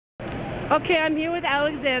Okay, I'm here with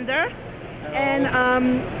Alexander. Hello. And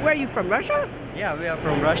where are you from? Russia? Yeah, we are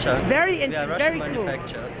from Russia. Very We are interesting. Russian Very cool.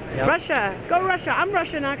 manufacturers. Yeah. Russia. Go Russia. I'm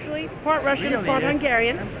Russian actually. Part Russian, Really? part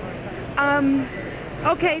Hungarian.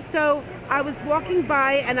 Okay, so I was walking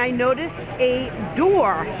by and I noticed a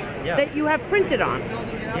door that you have printed on.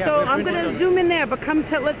 Yeah, So we I'm printed going to on. zoom in there, but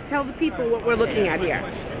let's tell the people what we're looking at here.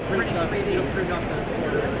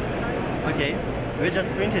 Okay, we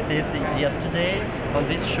just printed it yesterday on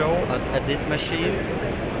this show at this machine.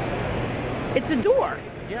 It's a door.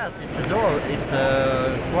 Yes, it's a door. It's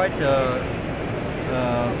quite.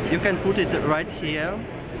 You can put it right here.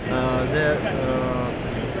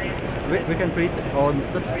 We can print on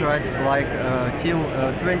substrate like till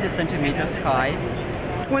 20 centimeters high.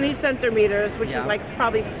 20 centimeters, which is like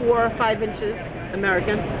probably 4 or 5 inches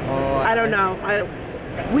American. I don't know.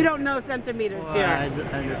 We don't know centimeters here. I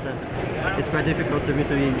understand. It's quite difficult to me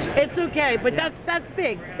to inch. It's okay, but that's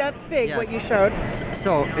big. That's big. Yes. What you showed.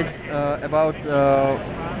 So it's about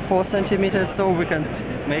 4 centimeters, so we can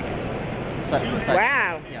make such.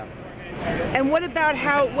 Wow. Yeah. And what about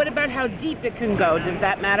how deep it can go? Does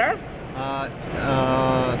that matter?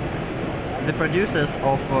 The producers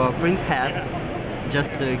of print heads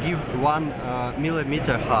just give 1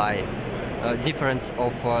 millimeter high difference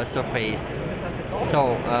of surface.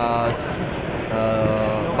 So,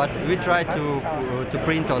 but we try to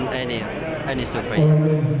print on any surface.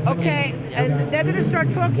 Okay, and they're going to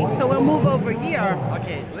start talking, so we'll move over here.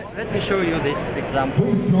 Okay, let me show you this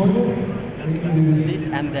example. This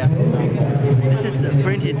and that. This is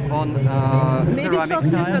printed on Maybe ceramic talk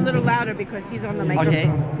tile. just a little louder because he's on the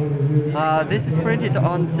microphone. Okay. This is printed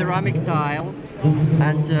on ceramic tile,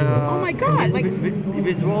 and oh my God!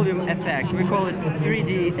 with volume effect. We call it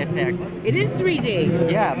 3D effect. It is 3D.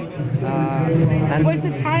 Yeah. And Was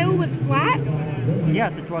the tile flat?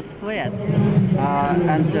 yes, it was flat,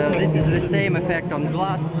 and this is the same effect on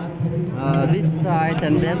glass. This side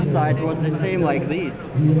and that side was the same like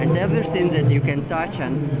this, and everything that you can touch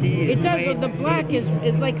and see is made. The black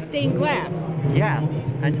is like stained glass. Yeah,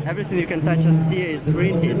 and everything you can touch and see is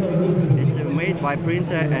printed. It's made by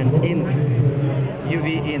printer and inks,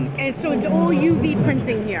 UV inks. And so it's all UV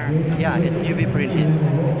printing here. Yeah, it's UV printed.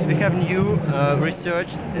 We have new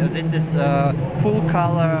research. This is full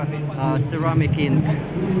color ceramic ink.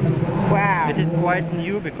 Wow. It is quite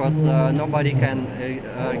new because nobody can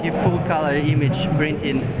give full color image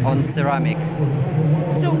printing on ceramic.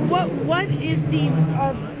 So what is the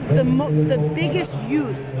biggest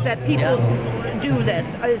use that people do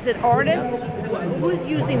this? Is it artists? Who's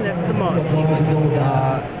using this the most?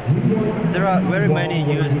 There are very many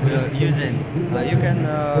using. You can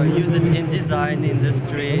use it in design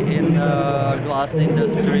industry, in glass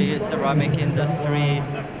industry, ceramic industry,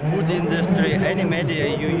 wood industry, any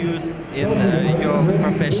media you use in your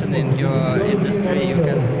profession, in your industry, you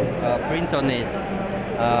can print on it.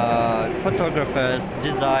 Photographers,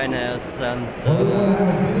 designers, and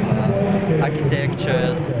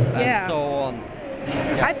architectures, and so on.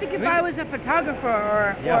 Yeah. I think if I was a photographer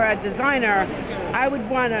or a designer, I would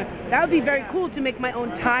that would be very cool to make my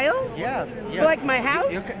own tiles. Yes, yes. For like my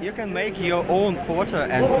house. You can make your own photo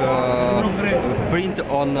and print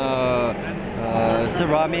on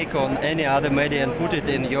ceramic, on any other media, and put it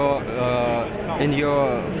in your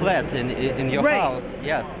flat, in your house.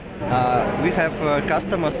 Yes. We have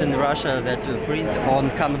customers in Russia that print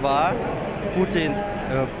on Canva, put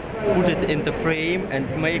it in the frame and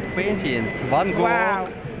make paintings. Van Gogh,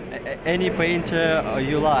 any painter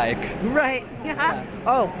you like. Right. Yeah.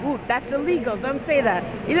 Oh, ooh, that's illegal. Don't say that.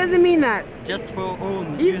 He doesn't mean that. Just for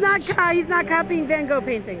own. He's not copying Van Gogh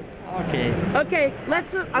paintings. Okay. Okay.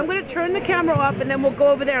 I'm going to turn the camera up and then we'll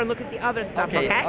go over there and look at the other stuff. Okay.